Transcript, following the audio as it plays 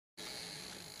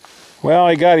Well,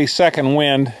 he got his second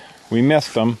wind. We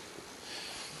missed him.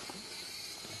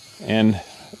 And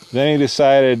then he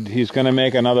decided he's going to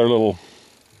make another little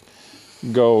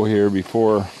go here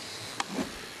before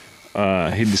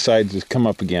he decides to come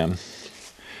up again.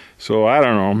 So I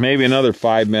don't know, maybe another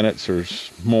 5 minutes or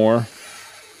more.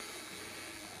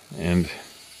 And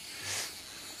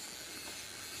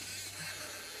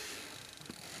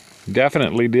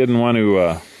definitely didn't want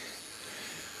to...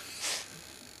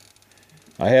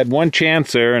 I had one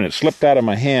chance there and it slipped out of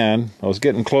my hand. I was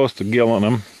getting close to gilling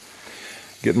him,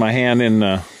 getting my hand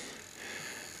in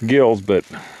gills, but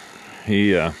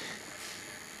he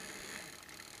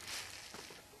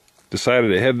decided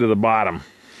to head to the bottom.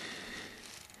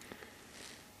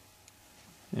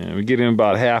 And we get him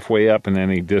about halfway up and then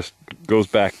he just goes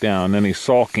back down. And then he's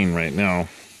sulking right now.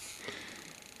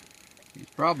 He's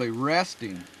probably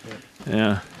resting. But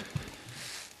yeah.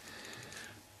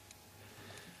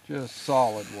 Just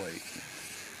solid weight.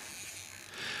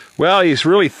 Well, he's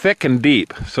really thick and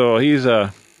deep, so he's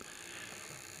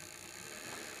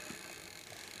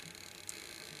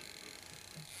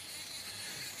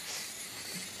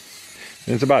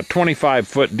it's about 25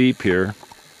 foot deep here.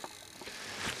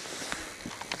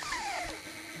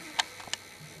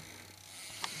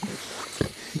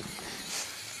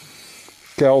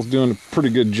 Cal's doing a pretty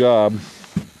good job.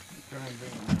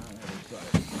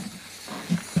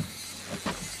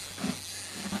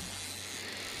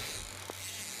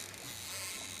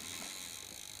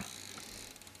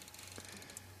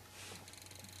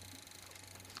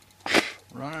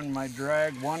 Running my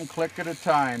drag one click at a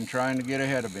time, trying to get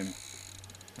ahead of him.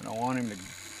 I don't want him to...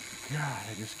 God,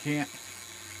 I just can't.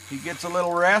 He gets a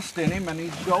little rest in him and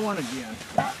he's going again.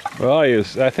 Well, he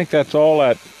is. I think that's all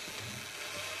that...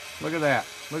 Look at that.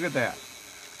 Look at that.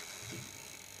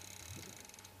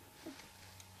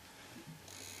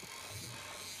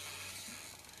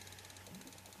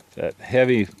 That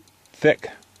heavy,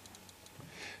 thick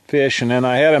fish, and then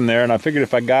I had him there, and I figured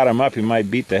if I got him up, he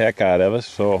might beat the heck out of us,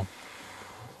 so...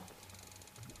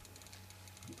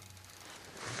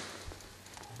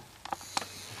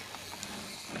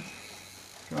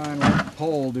 Try and let the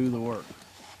pole do the work.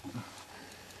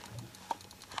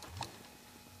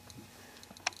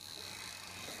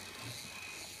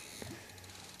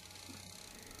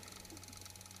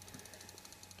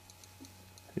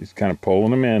 He's kind of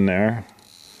pulling him in there.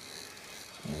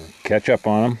 Catch up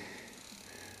on him.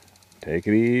 Take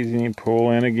it easy and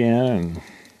pull in again, and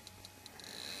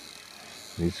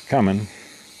he's coming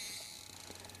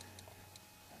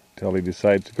until he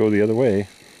decides to go the other way.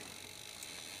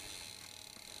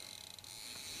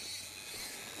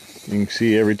 You can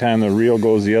see every time the reel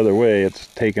goes the other way, it's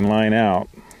taking line out.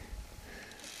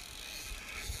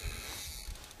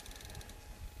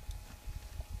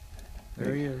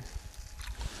 There he is.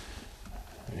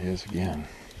 There he is again.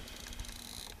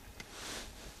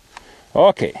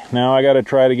 Okay, now I got to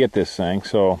try to get this thing,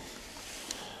 so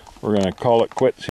we're going to call it quits.